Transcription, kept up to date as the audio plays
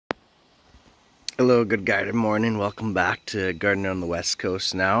Hello, good garden morning. Welcome back to Gardening on the West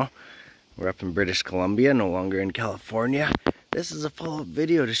Coast now. We're up in British Columbia, no longer in California. This is a follow-up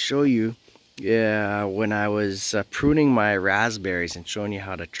video to show you when I was pruning my raspberries and showing you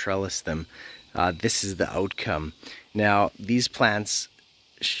how to trellis them. This is the outcome. Now, these plants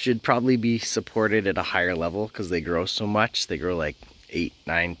should probably be supported at a higher level because they grow so much. They grow like 8,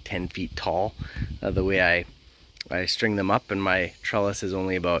 9, 10 feet tall. The way I string them up, and my trellis is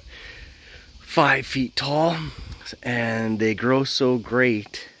only about 5 feet tall, and they grow so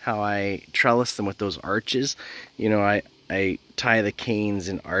great. How I trellis them with those arches, you know, I tie the canes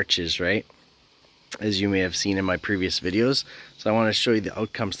in arches, right, as you may have seen in my previous videos. So I want to show you the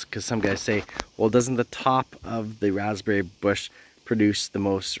outcomes, because some guys say, well, doesn't the top of the raspberry bush produce the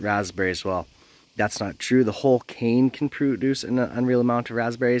most raspberries? Well, that's not true. The whole cane can produce an unreal amount of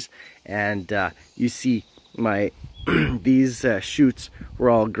raspberries, and you see my these shoots were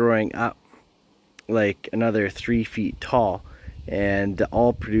all growing up like another 3 feet tall, and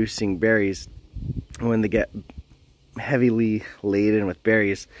all producing berries. When they get heavily laden with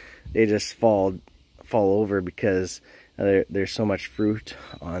berries, they just fall over because there's so much fruit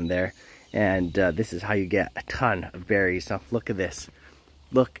on there. And this is how you get a ton of berries. Now look at this.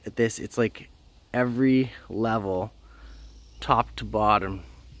 Look at this. It's like every level, top to bottom,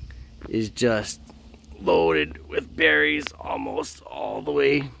 is just loaded with berries almost all the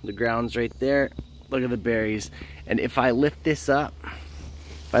way. The ground's right there. Look at the berries. And if I lift this up,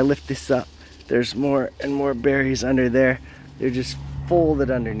 there's more and more berries under there. They're just folded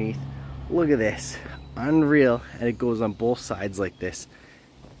underneath. Look at this. Unreal. And it goes on both sides like this.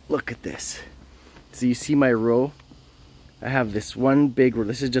 Look at this. So you see my row? I have this one big row.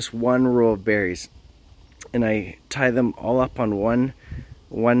 This is just one row of berries. And I tie them all up on one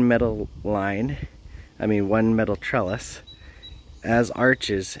metal line. One metal trellis as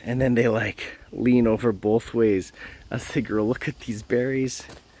arches, and then they like lean over both ways as they grow. Look at these berries.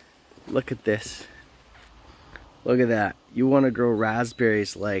 Look at this. Look at that. You want to grow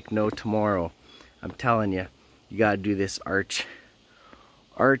raspberries like no tomorrow. I'm telling you, you gotta do this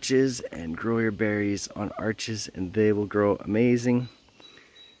arches and grow your berries on arches, and they will grow amazing.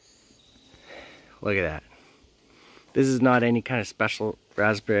 Look at that. This is not any kind of special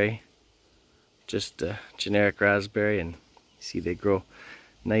raspberry, just a generic raspberry, and see, they grow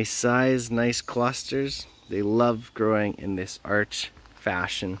nice size, nice clusters. They love growing in this arch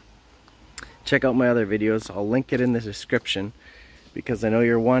fashion. Check out my other videos. I'll link it in the description, because I know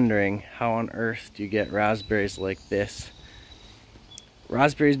you're wondering, how on earth do you get raspberries like this?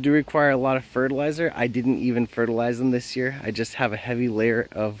 Raspberries do require a lot of fertilizer. I didn't even fertilize them this year. I just have a heavy layer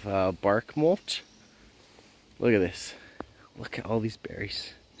of bark mulch. Look at this. Look at all these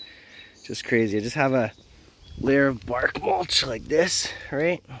berries. Just crazy. I just have a layer of bark mulch like this,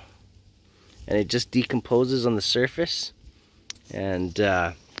 right? And it just decomposes on the surface, and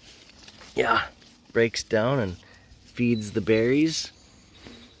yeah, breaks down and feeds the berries.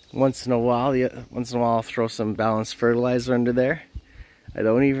 Once in a while I'll throw some balanced fertilizer under there. I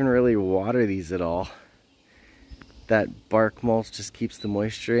don't even really water these at all. That bark mulch just keeps the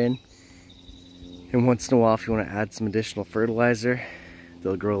moisture in. And once in a while, if you want to add some additional fertilizer,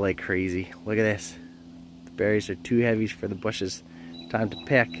 they'll grow like crazy. Look at this. The berries are too heavy for the bushes. Time to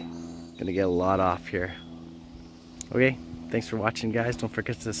pick. Gonna get a lot off here. Okay, thanks for watching, guys. Don't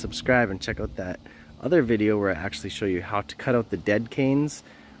forget to subscribe and check out that other video where I actually show you how to cut out the dead canes,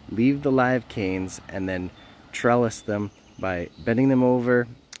 leave the live canes, and then trellis them by bending them over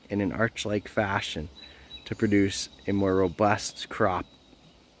in an arch-like fashion to produce a more robust crop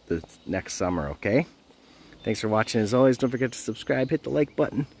the next summer, okay? Thanks for watching. As always, don't forget to subscribe, hit the like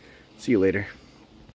button. See you later.